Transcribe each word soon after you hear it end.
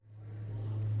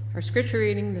Our scripture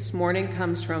reading this morning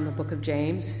comes from the book of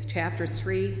James, chapter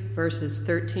 3, verses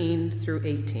 13 through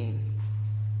 18.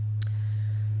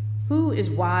 Who is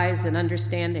wise and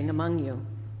understanding among you?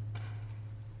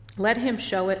 Let him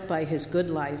show it by his good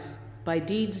life, by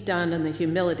deeds done in the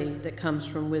humility that comes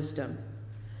from wisdom.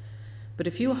 But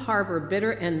if you harbor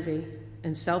bitter envy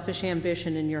and selfish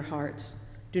ambition in your hearts,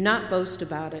 do not boast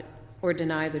about it or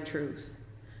deny the truth.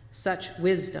 Such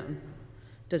wisdom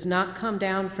does not come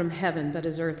down from heaven, but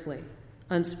is earthly,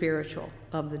 unspiritual,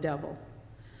 of the devil.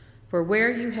 For where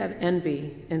you have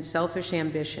envy and selfish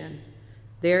ambition,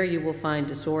 there you will find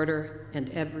disorder and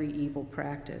every evil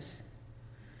practice.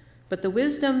 But the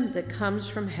wisdom that comes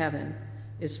from heaven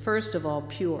is first of all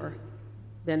pure,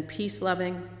 then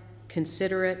peace-loving,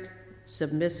 considerate,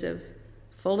 submissive,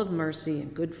 full of mercy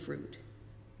and good fruit,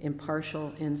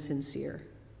 impartial and sincere.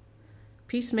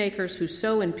 Peacemakers who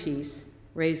sow in peace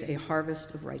raise a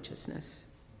harvest of righteousness.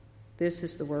 This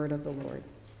is the word of the Lord.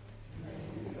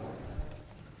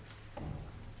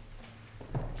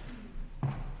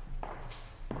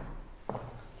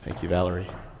 Thank you, Valerie.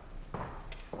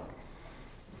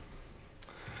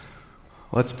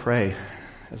 Let's pray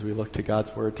as we look to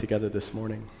God's word together this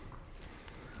morning.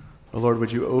 Oh Lord,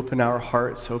 would you open our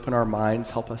hearts, open our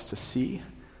minds, help us to see.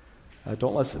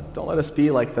 Don't let us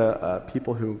be like the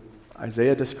people who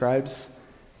Isaiah describes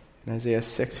in Isaiah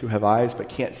 6, who have eyes but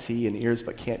can't see and ears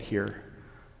but can't hear.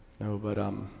 No, but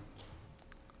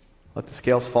let the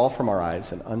scales fall from our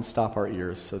eyes and unstop our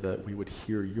ears so that we would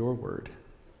hear your word,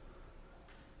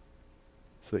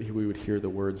 so that we would hear the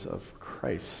words of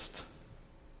Christ,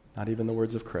 not even the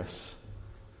words of Chris.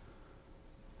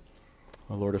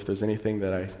 Oh Lord, if there's anything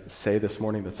that I say this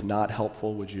morning that's not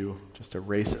helpful, would you just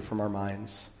erase it from our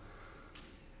minds?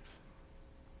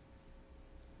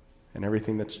 And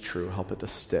everything that's true, help it to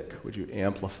stick. Would you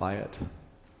amplify it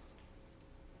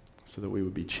so that we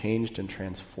would be changed and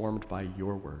transformed by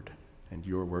your word and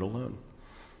your word alone?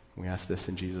 We ask this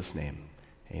in Jesus' name.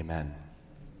 Amen.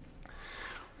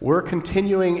 We're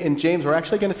continuing in James. We're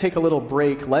actually going to take a little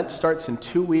break. Lent starts in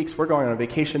 2 weeks. We're going on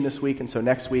vacation this week, and so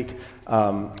next week,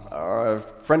 a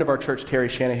friend of our church, Terry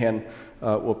Shanahan,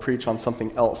 will preach on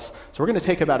something else. So we're going to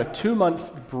take about a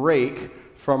 2-month break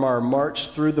from our march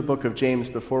through the book of James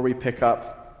before we pick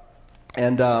up.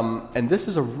 And this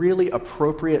is a really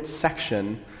appropriate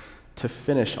section to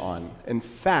finish on. In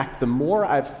fact, the more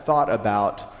I've thought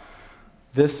about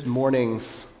this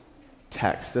morning's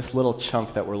text, this little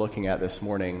chunk that we're looking at this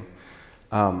morning,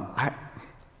 I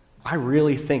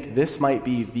really think this might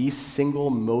be the single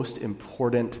most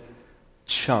important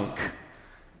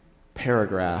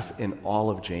paragraph in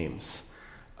all of James.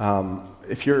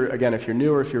 If you're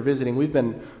new or if you're visiting, we've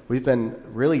been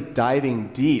really diving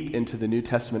deep into the New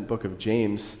Testament book of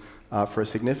James for a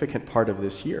significant part of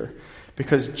this year.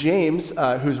 Because James,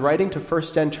 who's writing to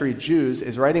first century Jews,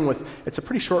 is writing it's a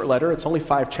pretty short letter, it's only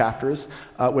 5 chapters,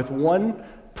 with one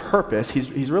purpose.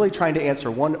 He's really trying to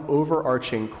answer one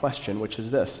overarching question, which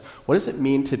is this: what does it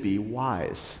mean to be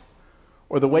wise?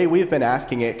 Or the way we've been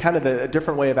asking it, kind of a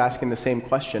different way of asking the same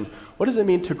question: what does it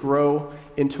mean to grow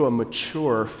into a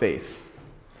mature faith?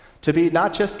 To be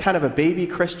not just kind of a baby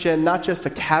Christian, not just a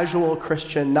casual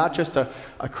Christian, not just a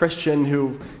Christian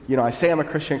who, I say I'm a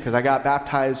Christian because I got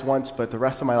baptized once, but the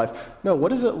rest of my life. No, what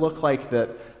does it look like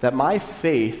that my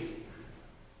faith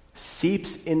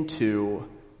seeps into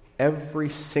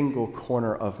every single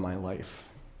corner of my life?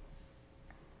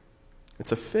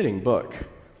 It's a fitting book.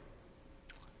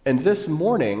 And this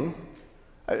morning,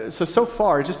 so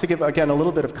far, just to give, again, a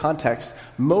little bit of context,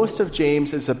 most of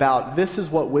James is about this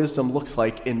is what wisdom looks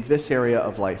like in this area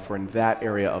of life or in that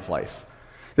area of life.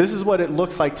 This is what it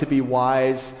looks like to be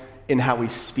wise in how we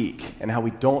speak and how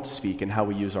we don't speak and how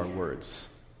we use our words.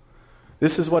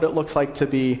 This is what it looks like to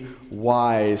be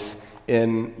wise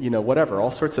in,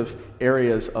 all sorts of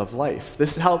areas of life.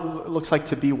 This is how it looks like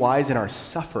to be wise in our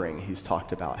suffering, he's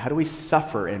talked about. How do we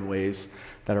suffer in ways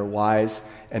that are wise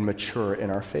and mature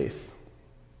in our faith?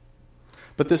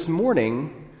 But this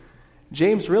morning,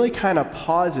 James really kind of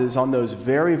pauses on those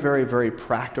very, very, very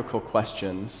practical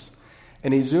questions,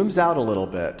 and he zooms out a little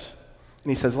bit, and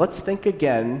he says, let's think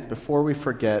again, before we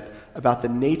forget, about the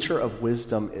nature of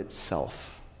wisdom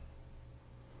itself.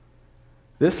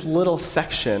 This little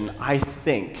section, I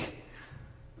think,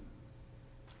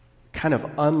 kind of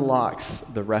unlocks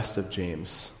the rest of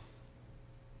James.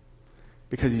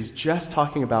 Because he's just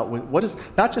talking about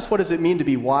not just what does it mean to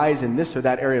be wise in this or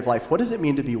that area of life, what does it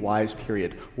mean to be wise,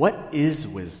 period? What is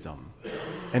wisdom?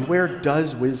 And where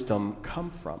does wisdom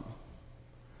come from?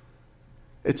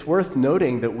 It's worth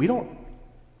noting that we don't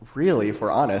really, if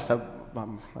we're honest,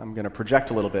 I'm going to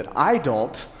project a little bit, I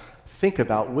don't think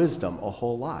about wisdom a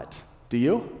whole lot. Do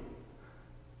you?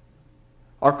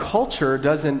 Our culture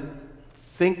doesn't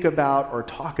think about or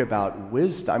talk about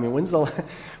wisdom. I mean, when's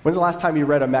the last time you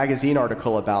read a magazine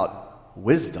article about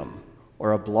wisdom,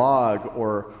 or a blog,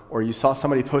 or you saw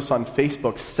somebody post on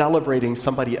Facebook celebrating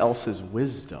somebody else's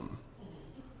wisdom?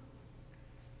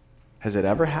 Has it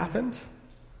ever happened?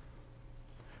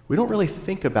 We don't really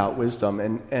think about wisdom,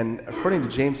 and according to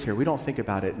James here, we don't think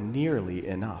about it nearly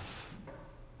enough.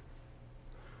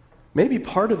 Maybe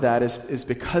part of that is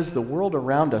because the world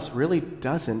around us really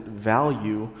doesn't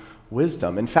value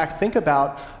wisdom. In fact, think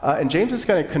about, and James is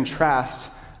going to contrast,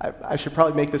 I should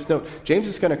probably make this note, James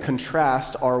is going to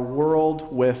contrast our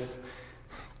world with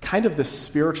kind of the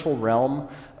spiritual realm.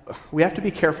 We have to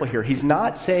be careful here. He's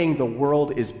not saying the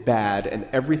world is bad and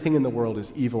everything in the world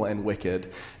is evil and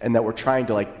wicked, and that we're trying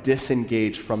to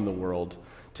disengage from the world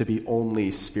to be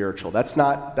only spiritual. That's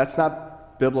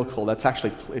not biblical. That's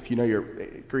actually, if you know your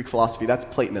Greek philosophy, that's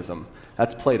Platonism.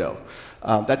 That's Plato.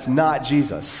 That's not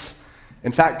Jesus.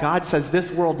 In fact, God says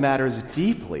this world matters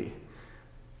deeply.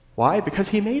 Why? Because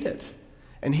he made it.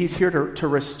 And he's here to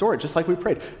restore it, just like we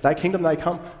prayed. Thy kingdom, thy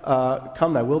come,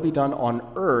 thy will be done on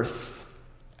earth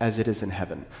as it is in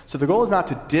heaven. So the goal is not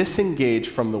to disengage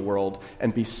from the world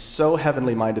and be so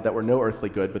heavenly minded that we're no earthly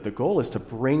good, but the goal is to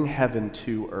bring heaven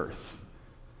to earth.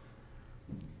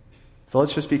 So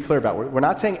let's just be clear about it. We're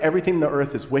not saying everything in the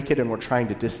earth is wicked and we're trying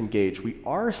to disengage. We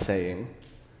are saying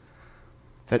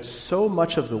that so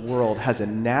much of the world has a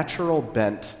natural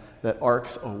bent that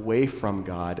arcs away from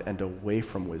God and away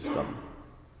from wisdom.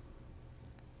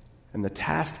 And the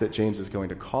task that James is going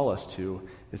to call us to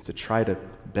is to try to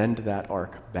bend that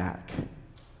arc back.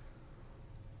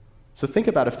 So think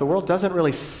about, if the world doesn't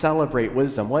really celebrate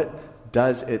wisdom, what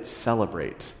does it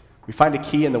celebrate? We find a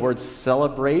key in the word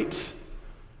celebrate.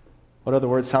 What other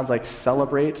word sounds like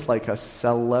celebrate, like a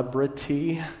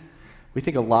celebrity? We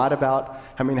think a lot about,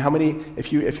 how many,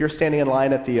 if you're standing in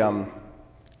line at the,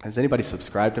 has anybody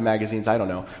subscribed to magazines? I don't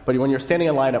know. But when you're standing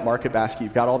in line at Market Basket,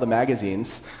 you've got all the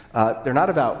magazines. They're not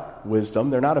about wisdom.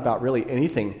 They're not about really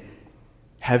anything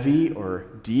heavy or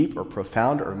deep or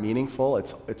profound or meaningful.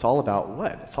 It's all about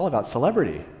what? It's all about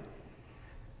celebrity.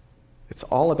 It's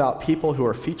all about people who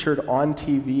are featured on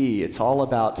TV. It's all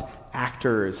about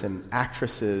actors and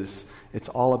actresses. It's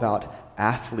all about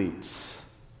athletes.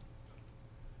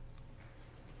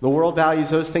 The world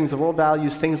values those things. The world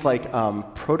values things like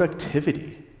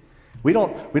productivity. We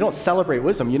don't celebrate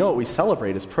wisdom. You know what we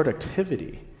celebrate is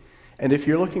productivity. And if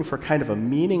you're looking for kind of a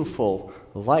meaningful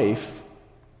life,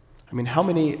 how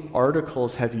many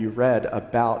articles have you read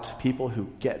about people who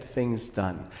get things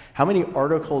done? How many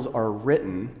articles are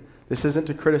written? This isn't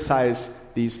to criticize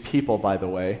these people, by the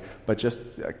way, but just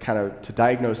kind of to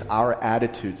diagnose our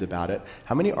attitudes about it.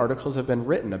 How many articles have been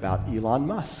written about Elon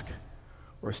Musk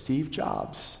or Steve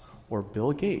Jobs or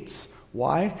Bill Gates?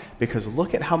 Why? Because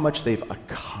look at how much they've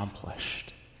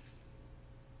accomplished.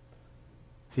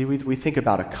 See, we think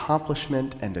about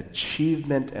accomplishment and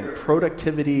achievement and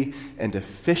productivity and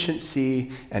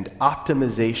efficiency and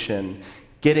optimization,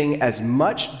 getting as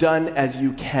much done as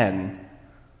you can.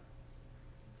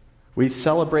 We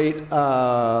celebrate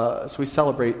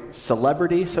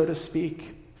celebrity, so to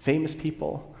speak, famous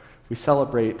people. We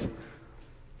celebrate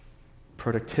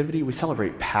productivity. We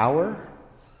celebrate power.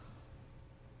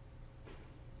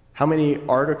 How many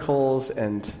articles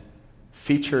and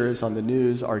features on the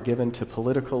news are given to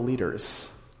political leaders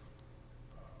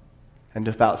and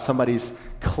about somebody's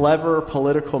clever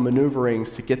political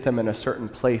maneuverings to get them in a certain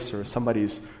place or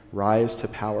somebody's rise to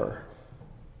power?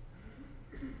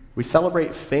 We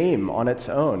celebrate fame on its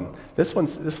own. This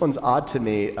one's odd to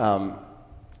me. And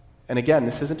again,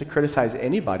 this isn't to criticize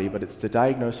anybody, but it's to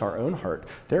diagnose our own heart.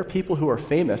 There are people who are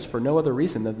famous for no other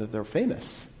reason than that they're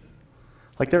famous.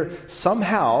 They're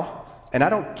somehow, and I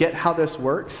don't get how this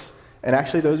works, and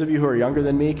actually those of you who are younger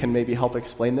than me can maybe help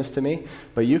explain this to me,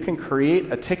 but you can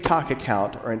create a TikTok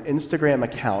account or an Instagram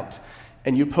account,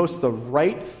 and you post the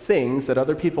right things that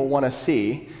other people want to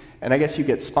see, and I guess you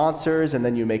get sponsors, and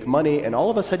then you make money, and all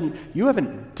of a sudden, you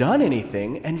haven't done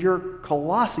anything, and you're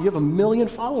colossal. You have 1 million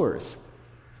followers.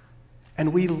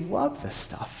 And we love this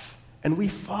stuff, and we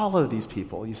follow these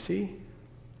people, you see?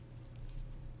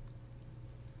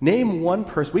 Name one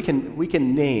person. We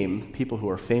can name people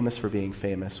who are famous for being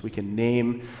famous. We can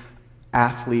name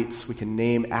athletes. We can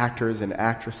name actors and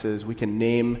actresses. We can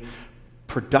name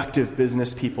productive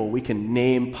business people. We can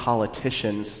name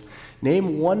politicians.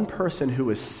 Name one person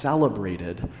who is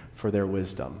celebrated for their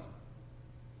wisdom.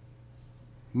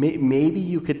 Maybe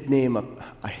you could name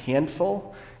a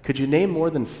handful. Could you name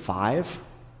more than 5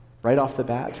 right off the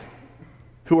bat?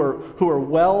 Who are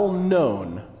well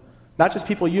known Not just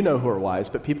people you know who are wise,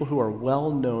 but people who are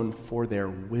well known for their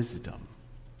wisdom.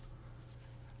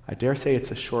 I dare say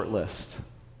it's a short list.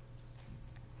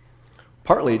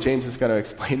 Partly, James is going to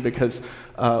explain because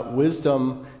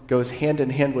wisdom goes hand in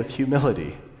hand with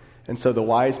humility. And so the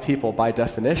wise people, by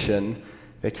definition,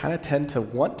 they kind of tend to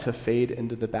want to fade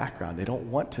into the background. They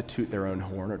don't want to toot their own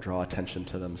horn or draw attention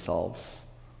to themselves.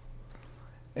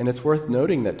 And it's worth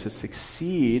noting that to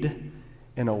succeed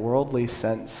in a worldly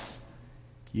sense,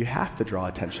 you have to draw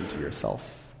attention to yourself.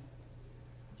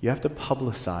 You have to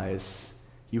publicize.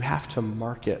 You have to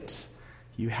market.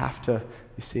 You have to,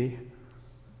 you see?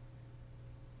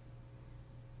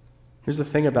 Here's the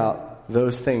thing about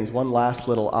those things. One last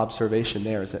little observation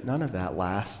there is that none of that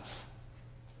lasts.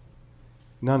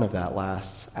 None of that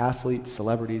lasts. Athletes,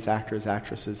 celebrities, actors,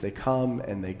 actresses, they come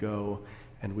and they go,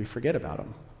 and we forget about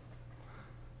them.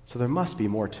 So there must be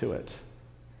more to it.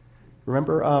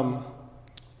 Remember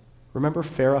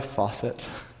Farrah Fawcett?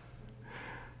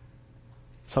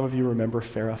 Some of you remember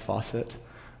Farrah Fawcett.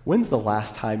 When's the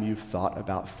last time you've thought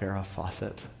about Farrah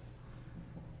Fawcett?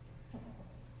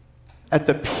 At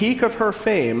the peak of her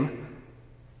fame,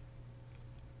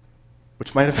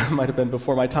 which might have been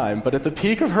before my time, but at the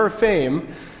peak of her fame,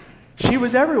 she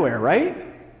was everywhere, right?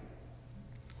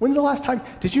 When's the last time?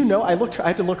 Did you know? I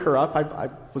had to look her up. I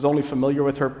was only familiar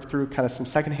with her through kind of some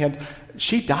secondhand.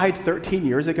 She died 13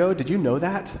 years ago. Did you know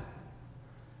that?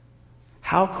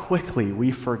 How quickly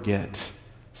we forget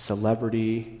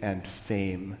celebrity and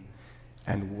fame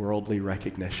and worldly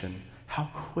recognition. How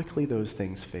quickly those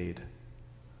things fade.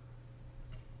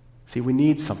 See, we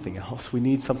need something else. We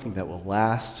need something that will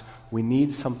last. We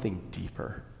need something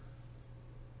deeper.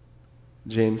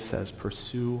 James says,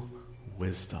 pursue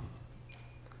wisdom.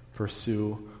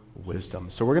 Pursue wisdom.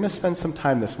 So we're going to spend some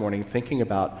time this morning thinking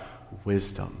about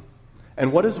wisdom.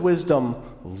 And what does wisdom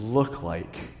look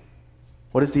like?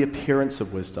 What is the appearance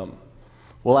of wisdom?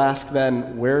 We'll ask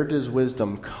then, where does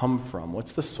wisdom come from?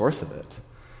 What's the source of it?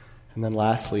 And then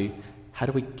lastly, how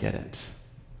do we get it?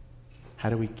 How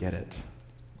do we get it?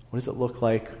 What does it look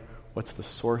like? What's the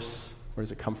source? Where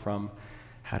does it come from?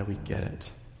 How do we get it?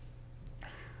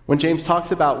 When James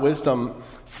talks about wisdom,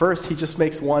 first he just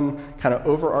makes one kind of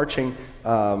overarching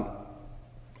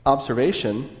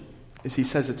observation, is he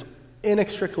says it's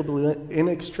inextricably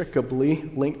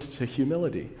linked to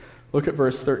humility. Look at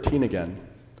verse 13 again.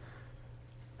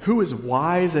 Who is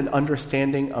wise and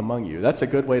understanding among you? That's a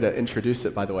good way to introduce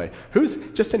it, by the way. Who's,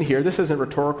 just in here, this isn't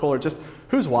rhetorical, or just,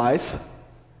 who's wise?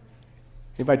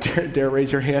 Anybody dare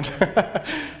raise your hand?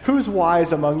 Who's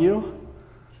wise among you?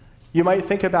 You might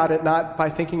think about it not by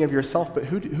thinking of yourself, but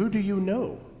who do you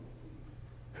know?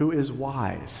 Who is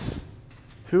wise?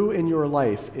 Who in your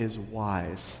life is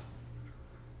wise?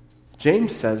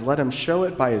 James says, let him show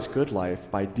it by his good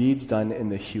life, by deeds done in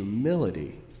the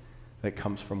humility that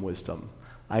comes from wisdom.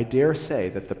 I dare say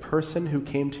that the person who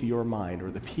came to your mind, or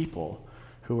the people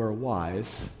who are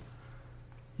wise,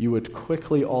 you would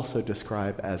quickly also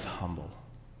describe as humble.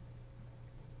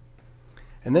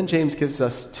 And then James gives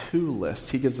us two lists.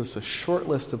 He gives us a short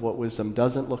list of what wisdom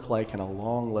doesn't look like and a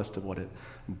long list of what it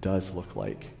does look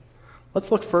like.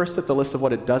 Let's look first at the list of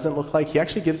what it doesn't look like. He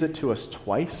actually gives it to us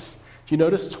twice. Do you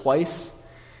notice twice?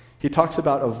 He talks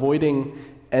about avoiding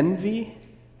envy.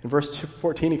 In verse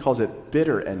 14, he calls it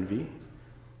bitter envy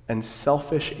and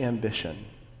selfish ambition.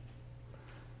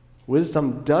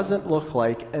 Wisdom doesn't look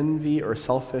like envy or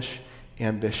selfish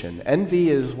ambition. Envy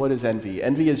is, what is envy?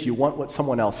 Envy is you want what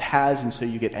someone else has, and so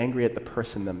you get angry at the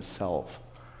person themselves.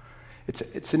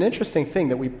 It's an interesting thing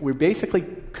that we basically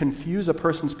confuse a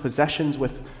person's possessions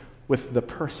with the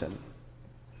person.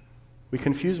 We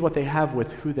confuse what they have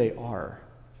with who they are.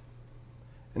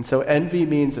 And so envy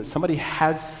means that somebody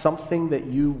has something that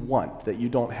you want that you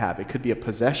don't have. It could be a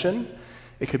possession,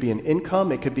 it could be an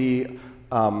income, it could be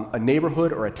a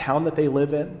neighborhood or a town that they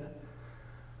live in.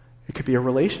 It could be a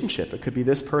relationship. It could be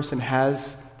this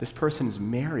person's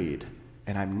married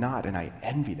and I'm not, and I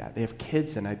envy that. They have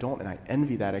kids and I don't, and I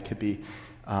envy that. It could be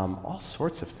all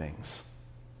sorts of things.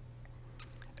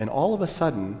 And all of a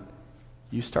sudden,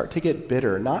 you start to get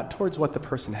bitter, not towards what the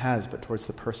person has, but towards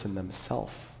the person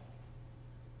themselves.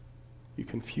 You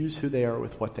confuse who they are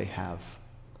with what they have.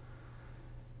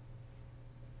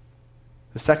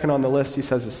 The second on the list, he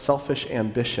says, is selfish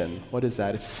ambition. What is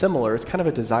that? It's similar. It's kind of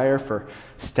a desire for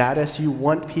status. You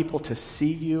want people to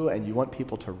see you, and you want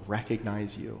people to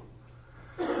recognize you.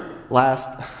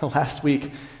 Last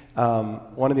week,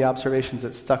 one of the observations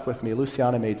that stuck with me,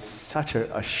 Luciana made such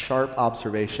a sharp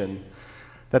observation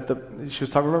that she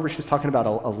was talking about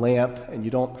a lamp, and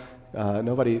you don't.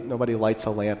 Nobody lights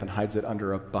a lamp and hides it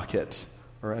under a bucket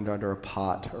or under a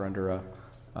pot or under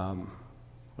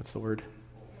what's the word?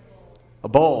 A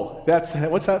bowl.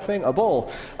 What's that thing? A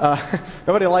bowl.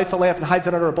 Nobody lights a lamp and hides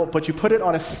it under a bowl, but you put it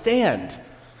on a stand.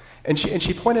 And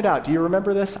she pointed out, do you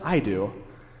remember this? I do.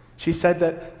 She said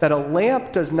that a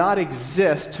lamp does not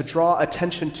exist to draw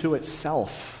attention to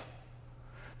itself.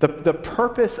 The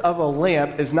purpose of a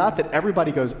lamp is not that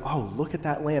everybody goes, oh, look at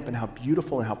that lamp and how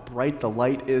beautiful and how bright the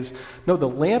light is. No, the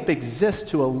lamp exists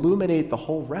to illuminate the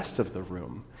whole rest of the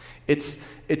room. It's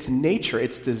nature.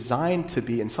 It's designed to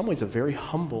be, in some ways, a very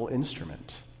humble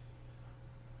instrument.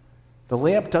 The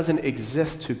lamp doesn't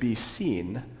exist to be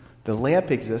seen. The lamp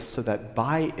exists so that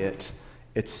by it,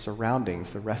 its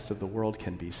surroundings, the rest of the world,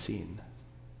 can be seen.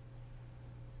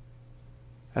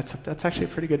 That's actually a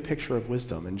pretty good picture of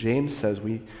wisdom. And James says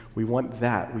we want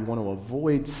that. We want to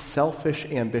avoid selfish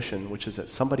ambition, which is that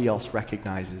somebody else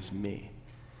recognizes me.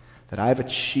 That I've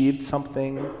achieved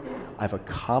something, I've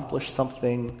accomplished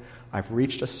something, I've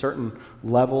reached a certain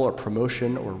level or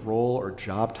promotion or role or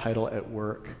job title at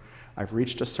work, I've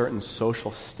reached a certain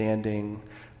social standing,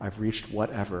 I've reached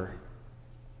whatever.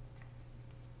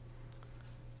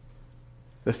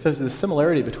 The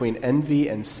similarity between envy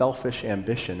and selfish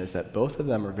ambition is that both of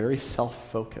them are very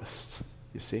self-focused,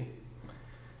 you see?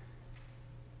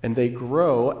 And they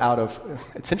grow out of,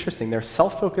 it's interesting, they're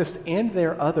self-focused and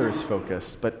they're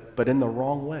others-focused, but in the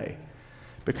wrong way.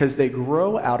 Because they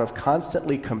grow out of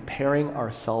constantly comparing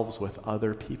ourselves with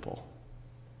other people.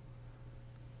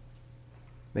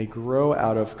 They grow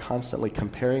out of constantly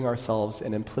comparing ourselves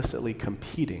and implicitly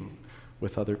competing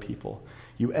with other people.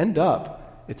 You end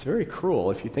up, it's very cruel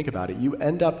if you think about it, you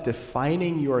end up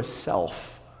defining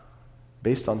yourself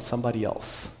based on somebody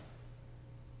else.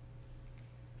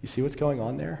 You see what's going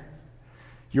on there?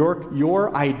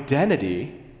 Your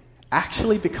identity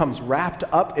actually becomes wrapped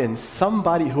up in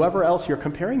somebody, whoever else you're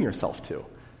comparing yourself to.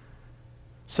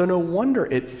 So no wonder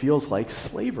it feels like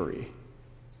slavery.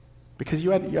 Because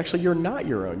you're not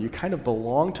your own. You kind of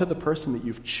belong to the person that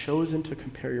you've chosen to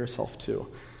compare yourself to.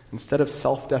 Instead of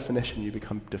self-definition, you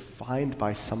become defined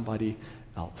by somebody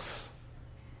else.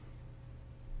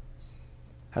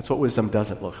 That's what wisdom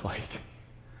doesn't look like.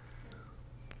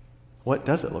 What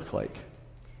does it look like?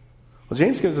 Well,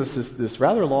 James gives us this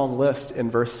rather long list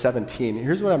in verse 17.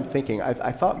 Here's what I'm thinking.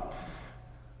 I thought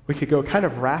we could go kind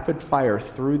of rapid fire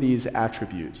through these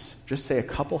attributes. Just say a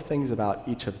couple things about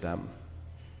each of them.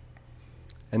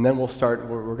 And then we're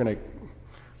going to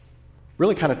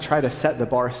really kind of try to set the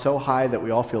bar so high that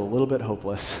we all feel a little bit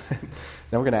hopeless. Then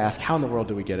we're going to ask, how in the world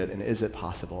do we get it, and is it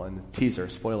possible? And the teaser,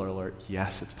 spoiler alert,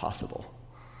 yes, it's possible.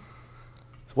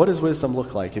 So what does wisdom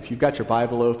look like? If you've got your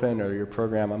Bible open or your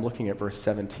program, I'm looking at verse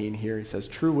 17 here. He says,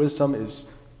 true wisdom is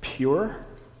pure.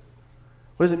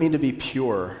 What does it mean to be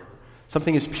pure?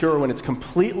 Something is pure when it's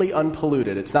completely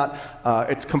unpolluted.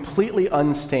 It's completely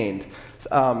unstained.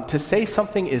 To say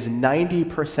something is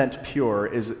 90% pure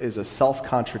is a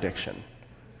self-contradiction.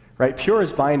 Right? Pure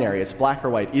is binary. It's black or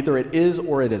white. Either it is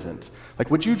or it isn't.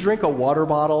 Like, would you drink water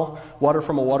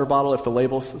from a water bottle, if the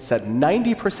label said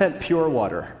 90% pure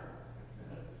water?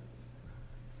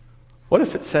 What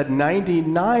if it said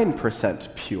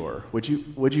 99% pure? Would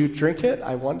you drink it,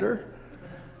 I wonder?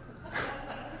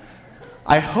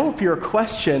 I hope your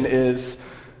question is,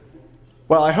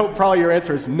 well, I hope probably your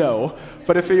answer is no,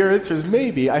 but if your answer is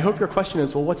maybe, I hope your question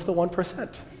is, well, what's the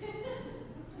 1%?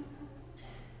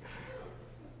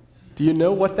 Do you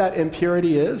know what that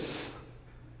impurity is?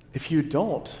 If you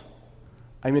don't,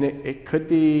 I mean, it could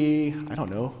be, I don't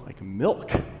know, like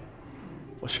milk.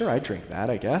 Well, sure, I drink that,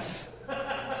 I guess.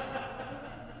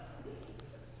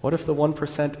 What if the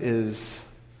 1% is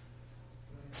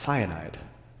cyanide,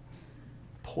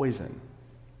 poison?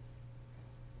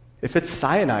 If it's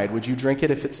cyanide, would you drink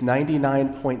it if it's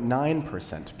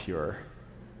 99.9% pure?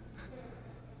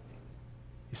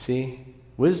 You see,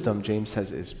 wisdom, James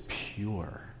says, is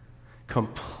pure,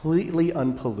 completely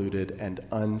unpolluted and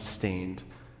unstained.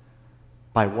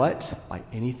 By what? By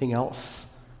anything else.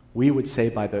 We would say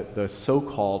by the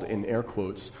so-called, in air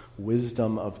quotes,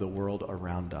 wisdom of the world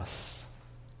around us.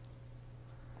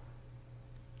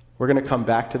 We're going to come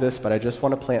back to this, but I just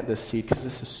want to plant this seed because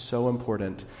this is so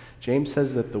important. James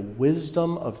says that the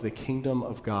wisdom of the kingdom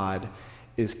of God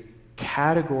is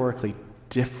categorically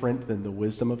different than the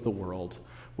wisdom of the world,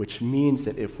 which means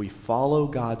that if we follow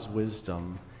God's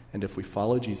wisdom and if we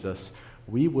follow Jesus,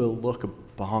 we will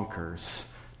look bonkers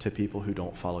to people who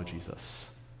don't follow Jesus.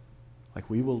 Like,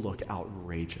 we will look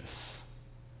outrageous.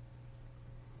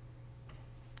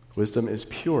 Wisdom is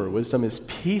pure. Wisdom is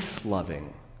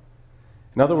peace-loving.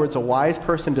 In other words, a wise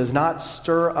person does not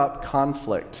stir up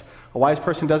conflict. A wise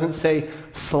person doesn't say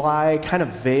sly, kind of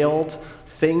veiled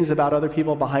things about other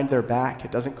people behind their back.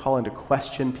 It doesn't call into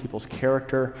question people's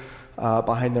character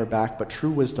behind their back. But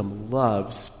true wisdom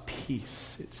loves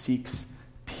peace. It seeks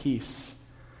peace.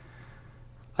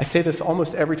 I say this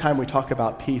almost every time we talk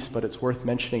about peace, but it's worth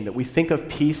mentioning that we think of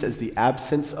peace as the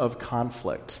absence of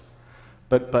conflict.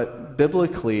 But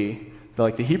biblically,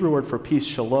 the Hebrew word for peace,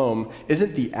 shalom,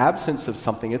 isn't the absence of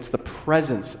something, it's the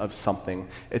presence of something.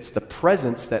 It's the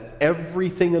presence that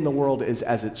everything in the world is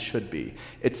as it should be.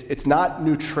 It's not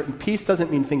neutral. Peace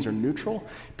doesn't mean things are neutral.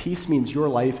 Peace means your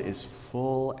life is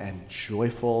full and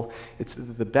joyful. It's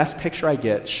the best picture I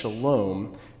get,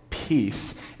 shalom,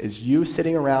 peace, is you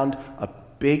sitting around a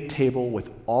big table with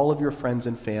all of your friends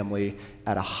and family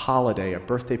at a holiday, a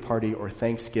birthday party or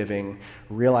Thanksgiving,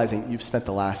 realizing you've spent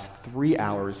the last 3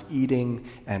 hours eating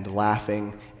and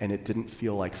laughing and it didn't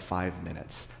feel like 5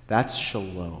 minutes. That's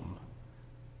shalom.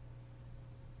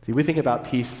 See, we think about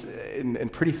peace in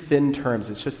pretty thin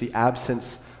terms. It's just the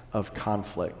absence of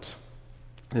conflict.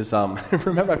 There's, I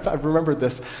remember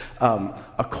this,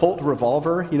 a Colt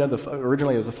revolver,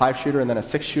 originally it was a 5-shooter and then a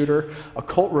 6-shooter. A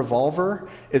Colt revolver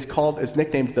is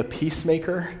nicknamed the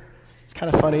Peacemaker. It's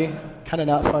kind of funny, kind of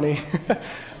not funny.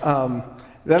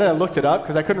 Then I looked it up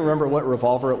because I couldn't remember what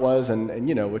revolver it was and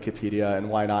Wikipedia and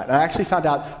why not. And I actually found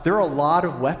out there are a lot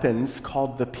of weapons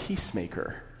called the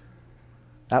Peacemaker.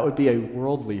 That would be a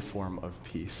worldly form of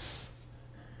peace.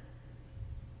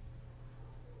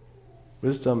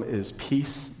 Wisdom is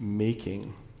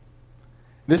peacemaking.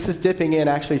 This is dipping in,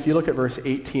 actually, if you look at verse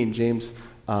 18, James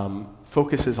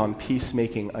focuses on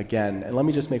peacemaking again. And let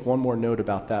me just make one more note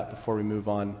about that before we move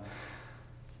on.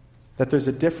 That there's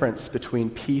a difference between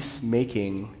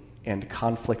peacemaking and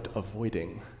conflict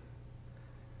avoiding.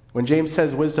 When James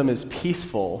says wisdom is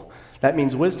peaceful, that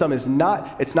means wisdom is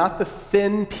not the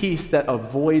thin peace that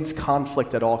avoids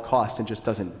conflict at all costs and just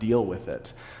doesn't deal with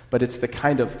it. But it's the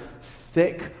kind of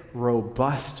thick,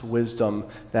 robust wisdom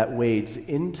that wades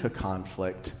into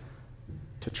conflict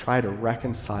to try to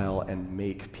reconcile and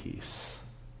make peace.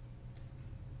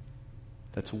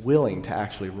 That's willing to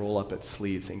actually roll up its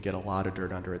sleeves and get a lot of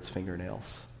dirt under its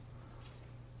fingernails.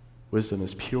 Wisdom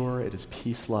is pure, it is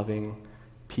peace-loving,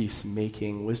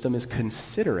 peacemaking. Wisdom is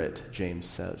considerate, James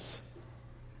says.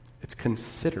 It's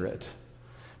considerate.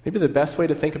 Maybe the best way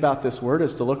to think about this word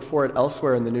is to look for it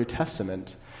elsewhere in the New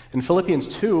Testament. In Philippians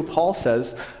 2, Paul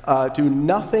says, do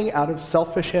nothing out of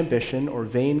selfish ambition or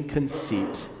vain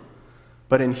conceit,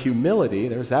 but in humility,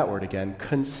 there's that word again,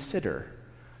 consider.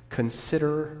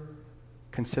 Consider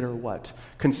what?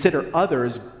 Consider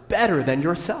others better than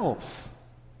yourselves.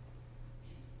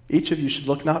 Each of you should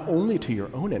look not only to your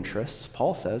own interests,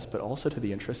 Paul says, but also to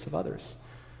the interests of others.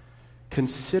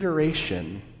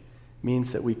 Consideration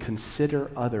means that we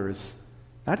consider others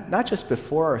not just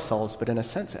before ourselves, but in a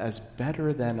sense as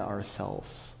better than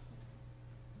ourselves.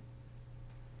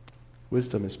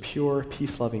 Wisdom is pure,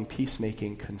 peace-loving,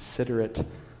 peacemaking, considerate,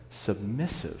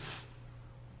 submissive.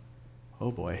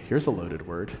 Oh boy, here's a loaded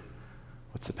word.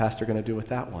 What's the pastor going to do with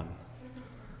that one?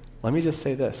 Let me just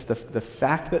say this. The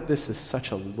fact that this is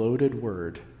such a loaded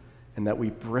word and that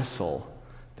we bristle,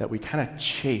 that we kind of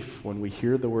chafe when we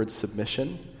hear the word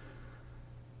submission,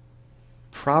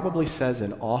 probably says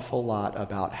an awful lot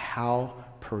about how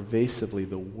pervasively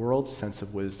the world's sense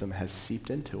of wisdom has seeped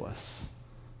into us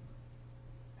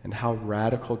and how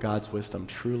radical God's wisdom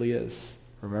truly is.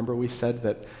 Remember, we said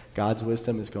that God's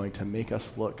wisdom is going to make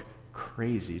us look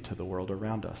crazy to the world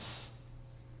around us.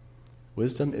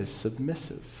 Wisdom is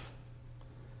submissive.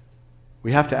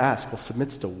 We have to ask, well,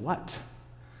 submits to what?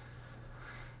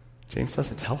 James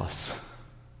doesn't tell us.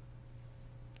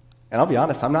 And I'll be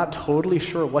honest, I'm not totally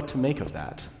sure what to make of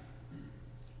that.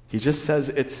 He just says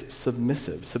it's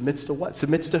submissive. Submits to what?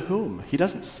 Submits to whom? He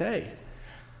doesn't say.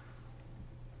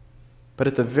 But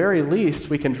at the very least,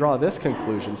 we can draw this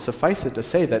conclusion. Suffice it to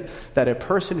say that a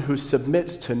person who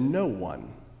submits to no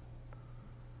one,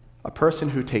 a person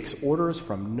who takes orders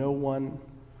from no one,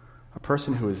 a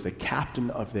person who is the captain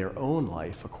of their own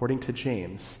life, according to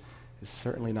James, is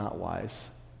certainly not wise.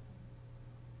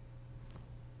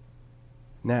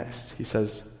 Next, he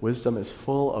says, wisdom is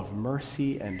full of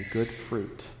mercy and good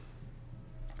fruit.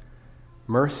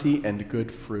 Mercy and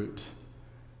good fruit.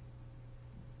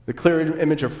 The clear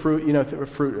image of fruit,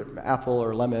 fruit, apple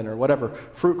or lemon or whatever,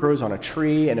 fruit grows on a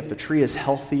tree, and if the tree is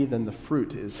healthy, then the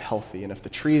fruit is healthy. And if the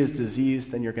tree is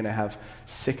diseased, then you're going to have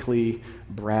sickly,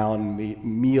 brown,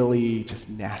 mealy, just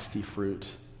nasty fruit.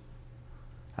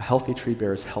 A healthy tree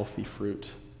bears healthy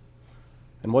fruit.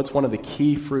 And what's one of the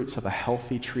key fruits of a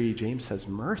healthy tree? James says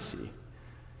mercy.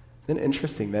 Isn't it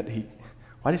interesting that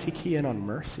why does he key in on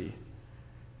mercy?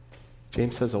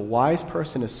 James says a wise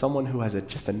person is someone who has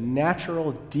just a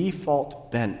natural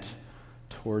default bent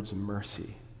towards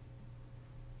mercy.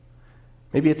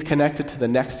 Maybe it's connected to the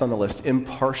next on the list,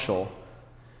 impartial.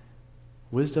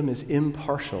 Wisdom is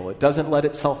impartial. It doesn't let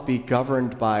itself be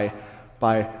governed by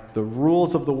the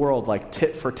rules of the world, like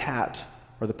tit for tat,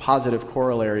 or the positive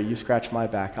corollary, you scratch my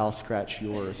back, I'll scratch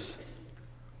yours.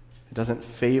 It doesn't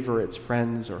favor its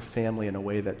friends or family in a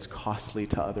way that's costly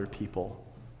to other people.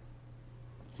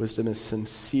 Wisdom is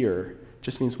sincere. It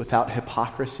just means without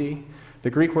hypocrisy.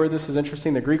 The Greek word, this is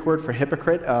interesting, the Greek word for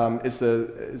hypocrite is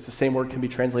the same word can be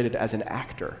translated as an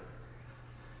actor.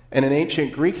 And in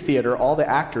ancient Greek theater, all the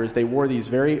actors, they wore these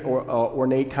very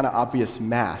ornate, kind of obvious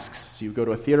masks. So you go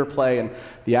to a theater play, and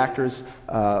the actors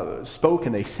spoke,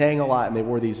 and they sang a lot, and they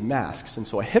wore these masks. And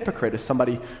so a hypocrite is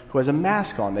somebody who has a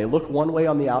mask on. They look one way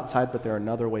on the outside, but they're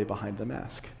another way behind the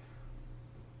mask.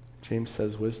 James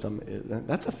says wisdom,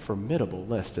 that's a formidable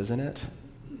list, isn't it?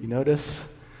 You notice?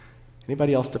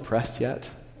 Anybody else depressed yet?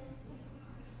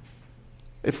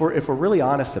 If we're really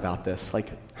honest about this, like...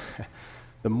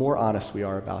 the more honest we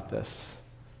are about this,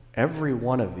 every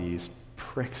one of these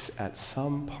pricks at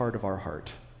some part of our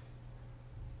heart.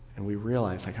 And we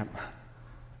realize, like,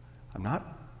 I'm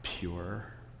not pure.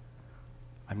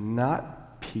 I'm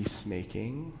not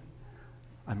peacemaking.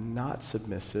 I'm not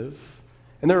submissive.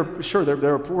 And we're not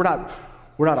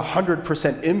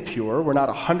 100% impure. We're not,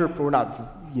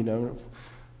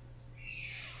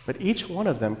 but each one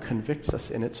of them convicts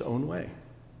us in its own way.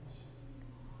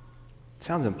 It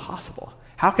sounds impossible.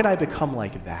 How can I become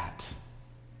like that?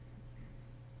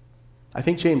 I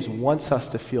think James wants us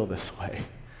to feel this way,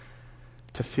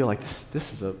 to feel like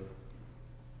this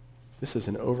is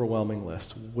an overwhelming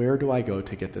list. Where do I go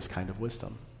to get this kind of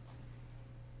wisdom?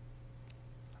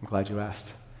 I'm glad you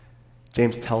asked.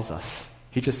 James tells us.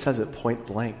 He just says it point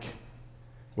blank.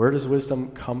 Where does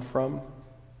wisdom come from?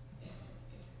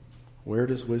 Where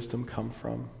does wisdom come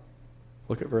from?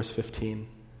 Look at verse 15.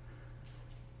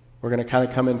 We're going to kind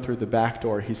of come in through the back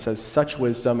door. He says, such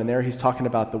wisdom, and there he's talking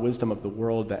about the wisdom of the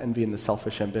world, the envy and the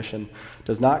selfish ambition,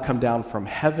 does not come down from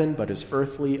heaven, but is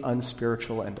earthly,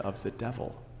 unspiritual, and of the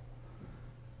devil.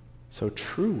 So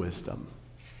true wisdom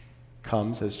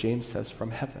comes, as James says,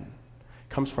 from heaven. It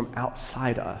comes from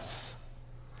outside us.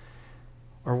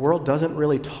 Our world doesn't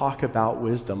really talk about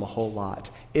wisdom a whole lot.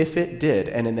 If it did,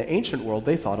 and in the ancient world,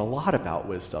 they thought a lot about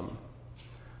wisdom.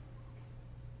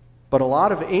 But a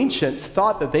lot of ancients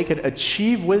thought that they could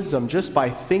achieve wisdom just by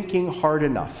thinking hard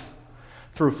enough.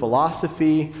 Through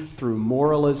philosophy, through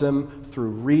moralism, through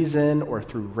reason, or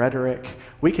through rhetoric.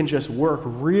 We can just work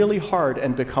really hard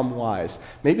and become wise.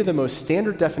 Maybe the most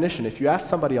standard definition, if you ask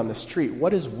somebody on the street,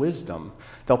 what is wisdom?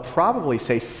 They'll probably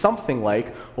say something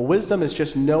like, well, wisdom is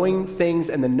just knowing things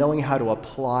and then knowing how to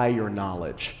apply your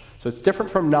knowledge. So it's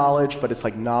different from knowledge, but it's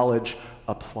like knowledge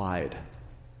applied.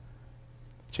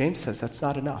 James says that's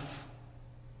not enough.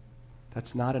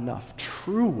 That's not enough.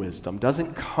 True wisdom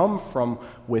doesn't come from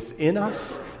within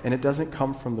us, and it doesn't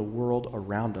come from the world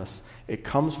around us. It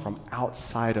comes from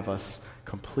outside of us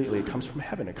completely. It comes from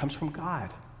heaven. It comes from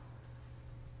God.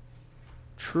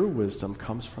 True wisdom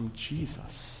comes from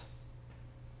Jesus.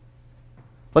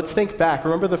 Let's think back.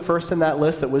 Remember the first in that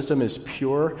list, that wisdom is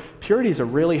pure? Purity is a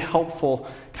really helpful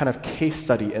kind of case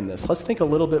study in this. Let's think a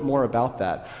little bit more about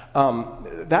that.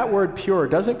 That word pure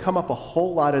doesn't come up a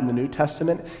whole lot in the New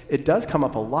Testament. It does come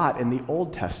up a lot in the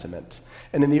Old Testament.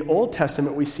 And in the Old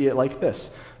Testament, we see it like this.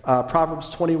 Proverbs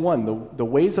 21, the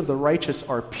ways of the righteous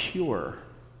are pure.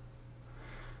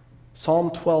 Psalm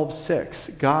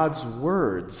 12:6, God's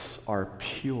words are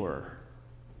pure.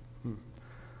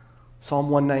 Psalm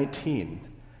 119,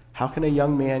 how can a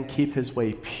young man keep his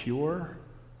way pure?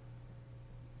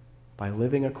 By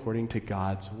living according to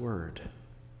God's word.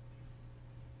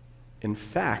 In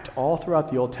fact, all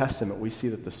throughout the Old Testament, we see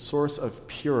that the source of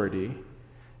purity,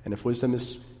 and if wisdom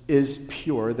is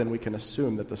pure, then we can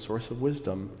assume that the source of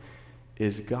wisdom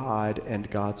is God and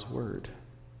God's word.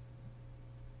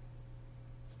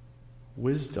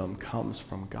 Wisdom comes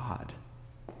from God.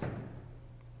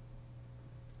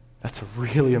 That's a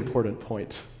really important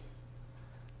point.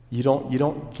 You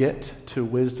don't get to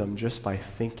wisdom just by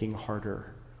thinking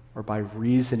harder or by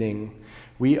reasoning.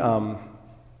 We're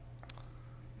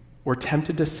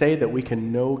tempted to say that we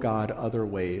can know God other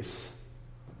ways,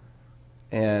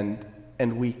 and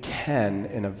we can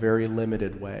in a very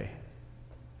limited way.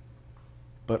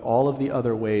 But all of the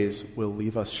other ways will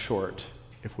leave us short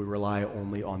if we rely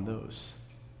only on those.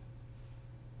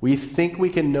 We think we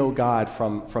can know God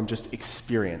from just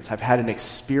experience. I've had an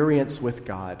experience with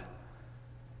God.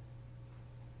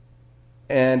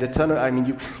 And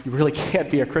you really can't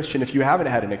be a Christian if you haven't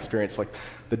had an experience. Like,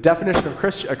 the definition of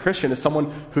a Christian is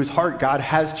someone whose heart God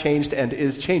has changed and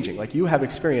is changing. Like, you have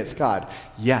experienced God,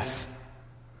 yes.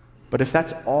 But if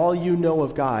that's all you know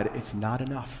of God, it's not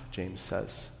enough, James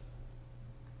says.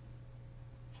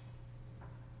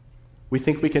 We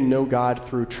think we can know God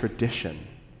through tradition.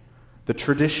 The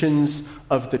traditions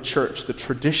of the church, the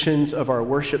traditions of our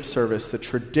worship service, the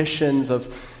traditions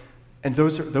of... And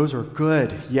those are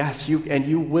good. Yes,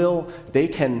 they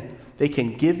can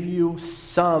give you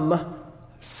some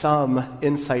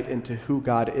insight into who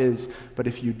God is, but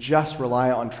if you just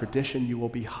rely on tradition, you will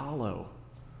be hollow.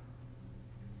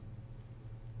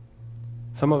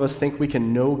 Some of us think we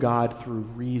can know God through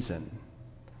reason.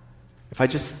 If I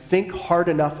just think hard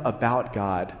enough about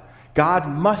God, God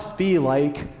must be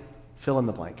like fill in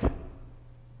the blank.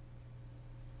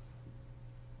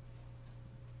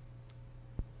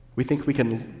 We think we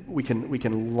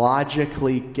can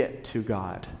logically get to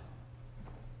God.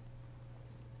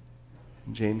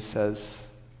 And James says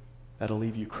that'll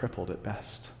leave you crippled at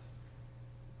best.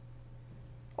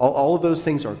 All of those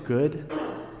things are good.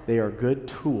 They are good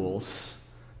tools.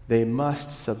 They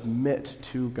must submit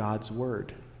to God's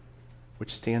word,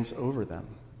 which stands over them.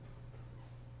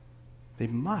 They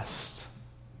must.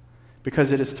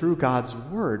 Because it is through God's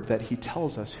word that he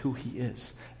tells us who he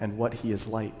is and what he is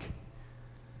like.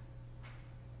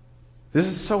 This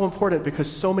is so important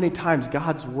because so many times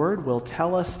God's word will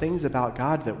tell us things about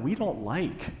God that we don't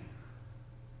like.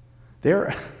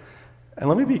 And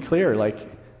let me be clear,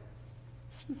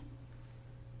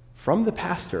 from the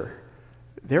pastor,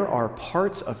 there are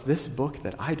parts of this book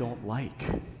that I don't like.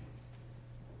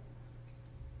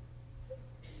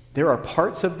 There are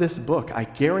parts of this book I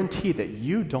guarantee that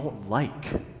you don't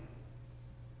like.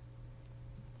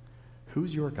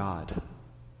 Who's your God?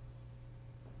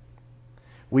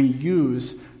 We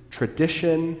use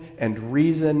tradition and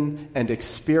reason and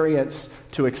experience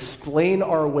to explain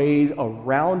our ways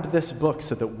around this book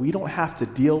so that we don't have to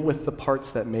deal with the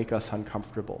parts that make us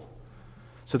uncomfortable.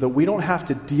 So that we don't have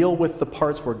to deal with the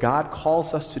parts where God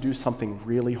calls us to do something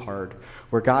really hard,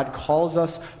 where God calls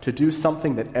us to do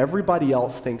something that everybody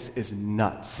else thinks is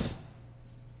nuts.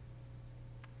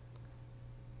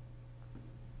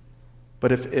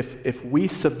 But if we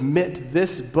submit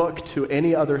this book to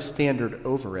any other standard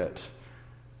over it,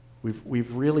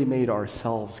 we've really made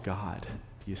ourselves God.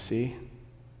 Do you see?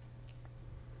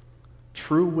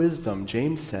 True wisdom,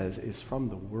 James says, is from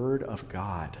the Word of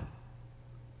God.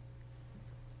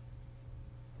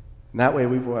 And that way,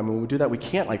 when we do that, we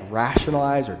can't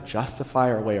rationalize or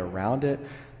justify our way around it.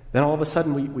 Then all of a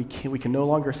sudden, we can no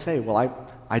longer say, well,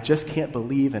 I just can't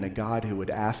believe in a God who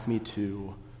would ask me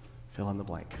to fill in the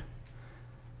blank.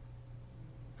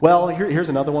 Well, here's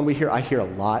another one I hear a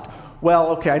lot. Well,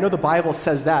 okay, I know the Bible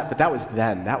says that, but that was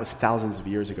then. That was thousands of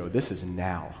years ago. This is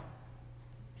now.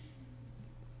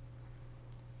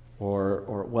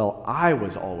 Or well, I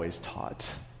was always taught, ...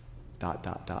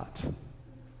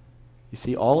 You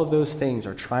see, all of those things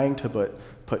are trying to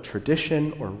put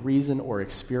tradition or reason or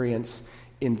experience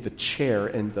in the chair,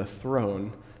 in the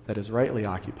throne that is rightly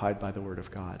occupied by the Word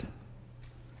of God.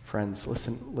 Friends,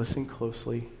 listen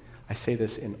closely. I say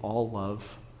this in all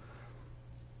love.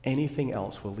 Anything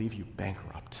else will leave you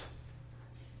bankrupt.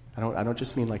 I don't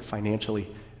just mean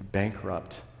financially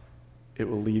bankrupt. It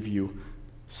will leave you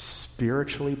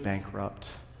spiritually bankrupt,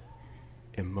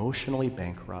 emotionally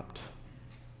bankrupt,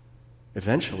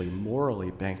 eventually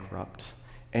morally bankrupt.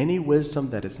 Any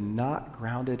wisdom that is not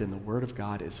grounded in the Word of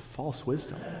God is false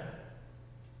wisdom.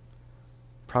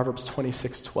 Proverbs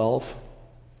 26:12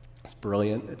 is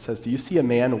brilliant. It says, "Do you see a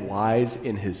man wise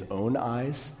in his own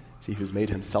eyes? See, who's made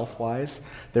himself wise?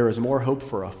 There is more hope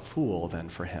for a fool than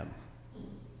for him."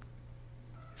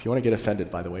 If you want to get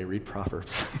offended, by the way, read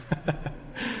Proverbs.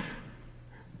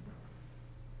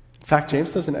 In fact,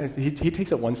 James doesn't, he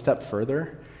takes it one step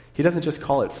further. He doesn't just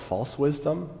call it false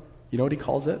wisdom. You know what he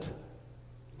calls it?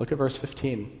 Look at verse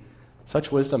 15.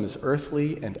 "Such wisdom is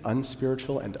earthly and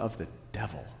unspiritual and of the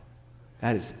devil."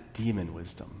 That is demon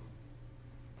wisdom.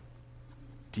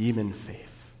 Demon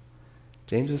faith.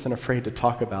 James isn't afraid to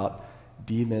talk about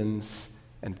demons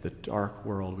and the dark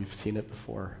world. We've seen it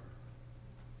before.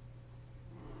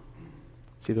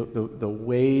 See, the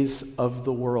ways of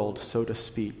the world, so to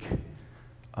speak,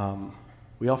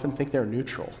 we often think they're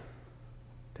neutral.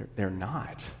 They're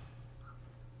not.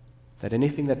 That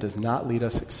anything that does not lead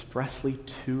us expressly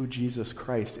to Jesus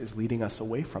Christ is leading us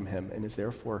away from him and is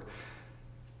therefore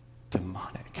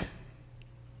demonic.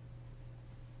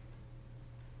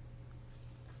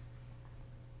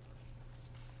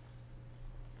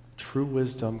 True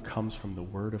wisdom comes from the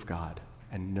Word of God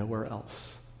and nowhere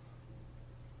else.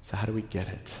 So how do we get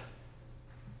it?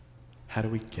 How do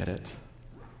we get it?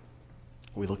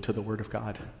 We look to the Word of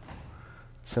God.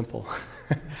 Simple.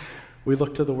 We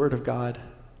look to the Word of God.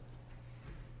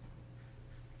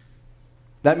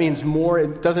 That means more.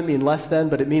 It doesn't mean less than,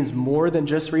 but it means more than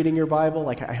just reading your Bible.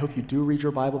 Like, I hope you do read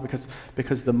your Bible,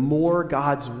 because the more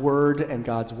God's Word and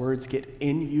God's words get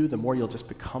in you, the more you'll just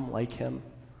become like Him.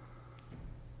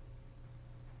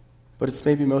 But it's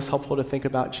maybe most helpful to think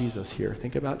about Jesus here.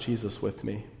 Think about Jesus with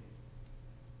me.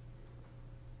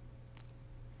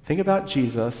 Think about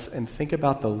Jesus and think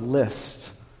about the list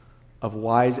of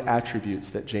wise attributes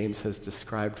that James has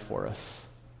described for us.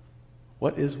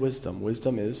 What is wisdom?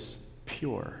 Wisdom is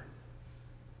pure,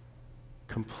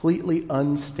 completely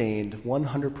unstained,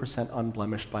 100%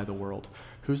 unblemished by the world.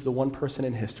 Who's the one person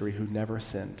in history who never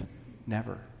sinned?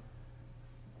 Never.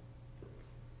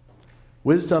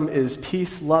 Wisdom is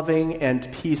peace-loving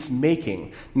and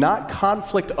peacemaking, not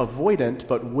conflict avoidant,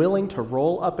 but willing to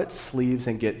roll up its sleeves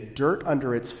and get dirt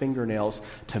under its fingernails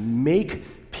to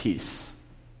make peace.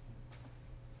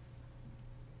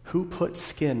 Who put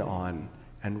skin on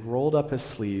and rolled up his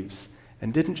sleeves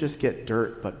and didn't just get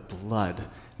dirt, but blood,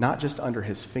 not just under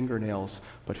his fingernails,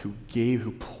 but who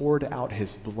poured out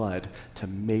his blood to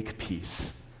make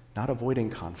peace, not avoiding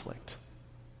conflict?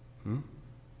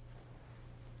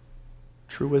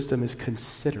 True wisdom is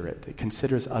considerate. It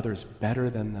considers others better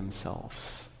than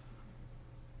themselves.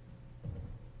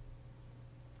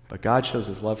 But God shows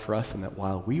his love for us in that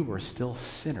while we were still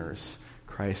sinners,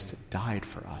 Christ died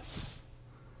for us.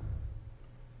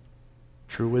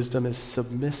 True wisdom is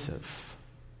submissive.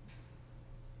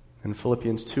 In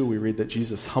Philippians 2, we read that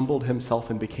Jesus humbled himself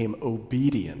and became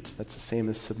obedient. That's the same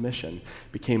as submission.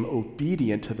 Became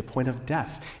obedient to the point of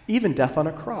death, even death on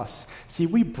a cross. See,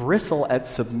 we bristle at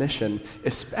submission,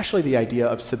 especially the idea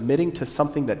of submitting to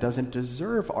something that doesn't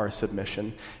deserve our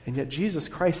submission, and yet Jesus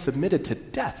Christ submitted to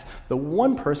death, the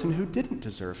one person who didn't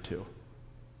deserve to.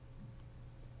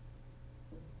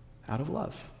 Out of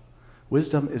love.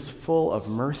 Wisdom is full of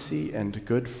mercy and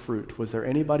good fruit. Was there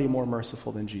anybody more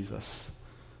merciful than Jesus?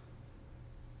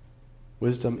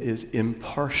 Wisdom is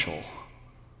impartial.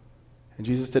 And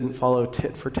Jesus didn't follow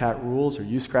tit-for-tat rules or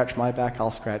you scratch my back, I'll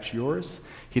scratch yours.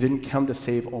 He didn't come to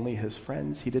save only his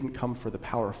friends. He didn't come for the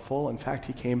powerful. In fact,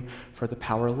 he came for the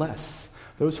powerless.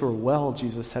 Those who are well,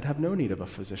 Jesus said, have no need of a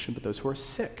physician, but those who are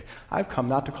sick. I've come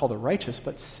not to call the righteous,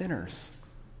 but sinners.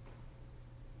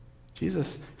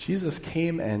 Jesus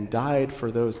came and died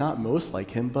for those not most like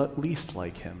him, but least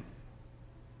like him.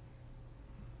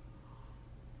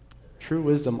 True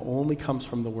wisdom only comes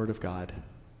from the Word of God,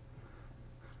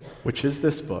 which is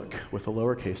this book with a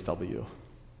lowercase w,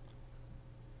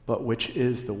 but which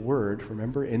is the Word.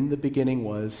 Remember, in the beginning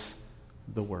was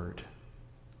the Word,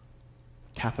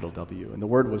 capital W, and the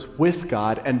Word was with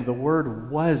God, and the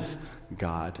Word was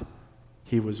God.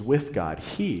 He was with God.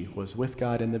 He was with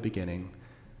God in the beginning.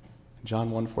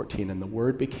 John 1:14, and the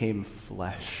Word became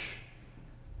flesh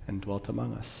and dwelt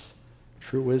among us.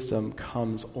 True wisdom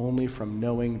comes only from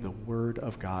knowing the Word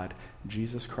of God,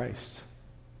 Jesus Christ.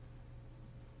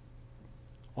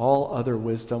 All other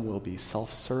wisdom will be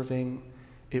self-serving.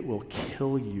 It will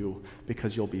kill you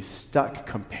because you'll be stuck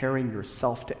comparing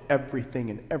yourself to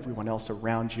everything and everyone else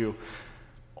around you.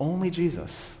 Only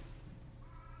Jesus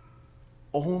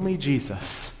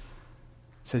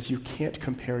says you can't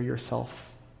compare yourself.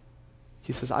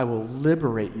 He says, I will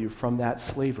liberate you from that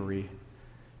slavery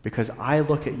because I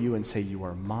look at you and say, you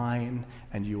are mine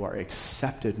and you are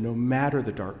accepted no matter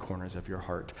the dark corners of your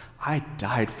heart. I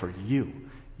died for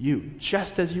you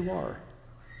just as you are.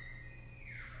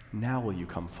 Now will you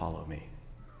come follow me?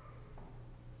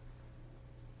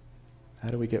 How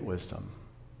do we get wisdom?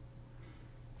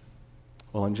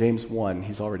 Well, in James 1,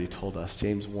 he's already told us.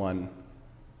 James 1,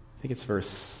 I think it's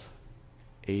verse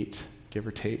 8, give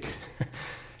or take.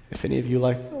 If any of you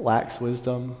lacks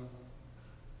wisdom,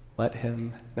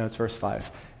 it's verse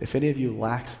 5. If any of you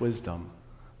lacks wisdom,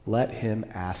 let him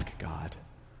ask God,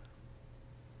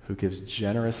 who gives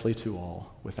generously to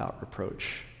all without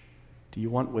reproach. Do you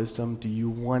want wisdom? Do you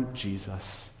want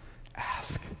Jesus?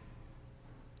 Ask.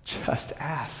 Just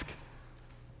ask.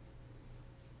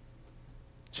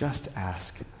 Just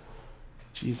ask.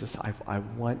 Jesus, I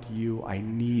want you. I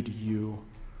need you.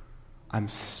 I'm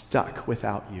stuck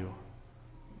without you.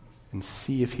 And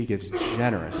see if he gives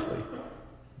generously,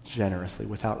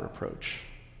 without reproach.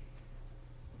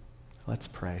 Let's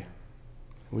pray.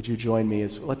 Would you join me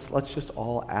as let's just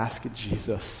all ask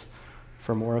Jesus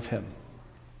for more of him.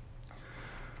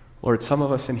 Lord, some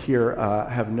of us in here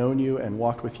have known you and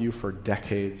walked with you for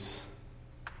decades.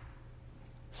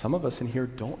 Some of us in here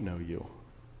don't know you.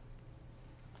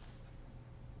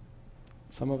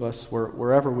 Some of us,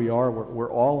 wherever we are,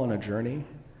 we're all on a journey.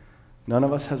 None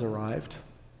of us has arrived.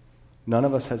 None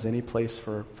of us has any place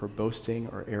for boasting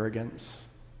or arrogance.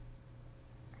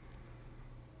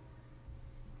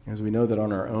 As we know that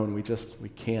on our own, we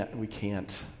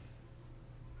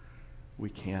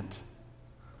can't.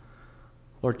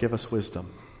 Lord, give us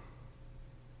wisdom.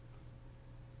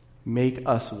 Make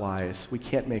us wise. We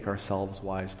can't make ourselves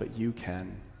wise, but you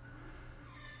can.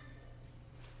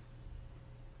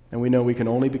 And we know we can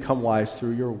only become wise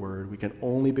through your word. We can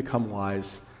only become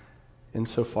wise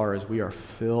insofar as we are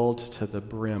filled to the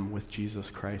brim with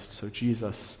Jesus Christ. So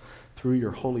Jesus, through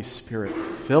your Holy Spirit,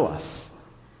 fill us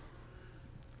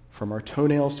from our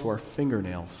toenails to our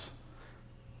fingernails,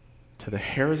 to the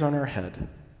hairs on our head.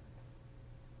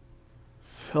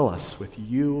 Fill us with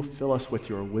you. Fill us with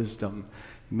your wisdom.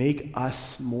 Make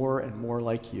us more and more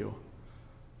like you,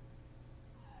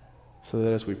 so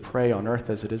that as we pray on earth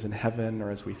as it is in heaven,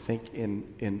 or as we think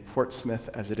in Portsmouth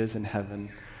as it is in heaven,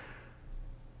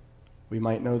 we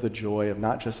might know the joy of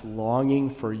not just longing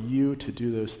for you to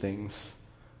do those things,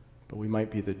 but we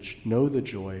might know the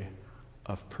joy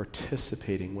of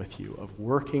participating with you, of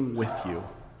working with you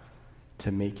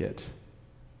to make it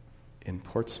in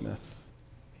Portsmouth,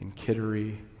 in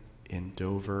Kittery, in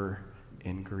Dover,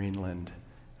 in Greenland,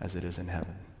 as it is in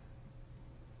heaven.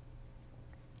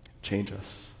 Change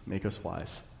us. Make us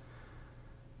wise.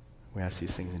 We ask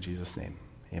these things in Jesus' name.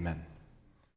 Amen.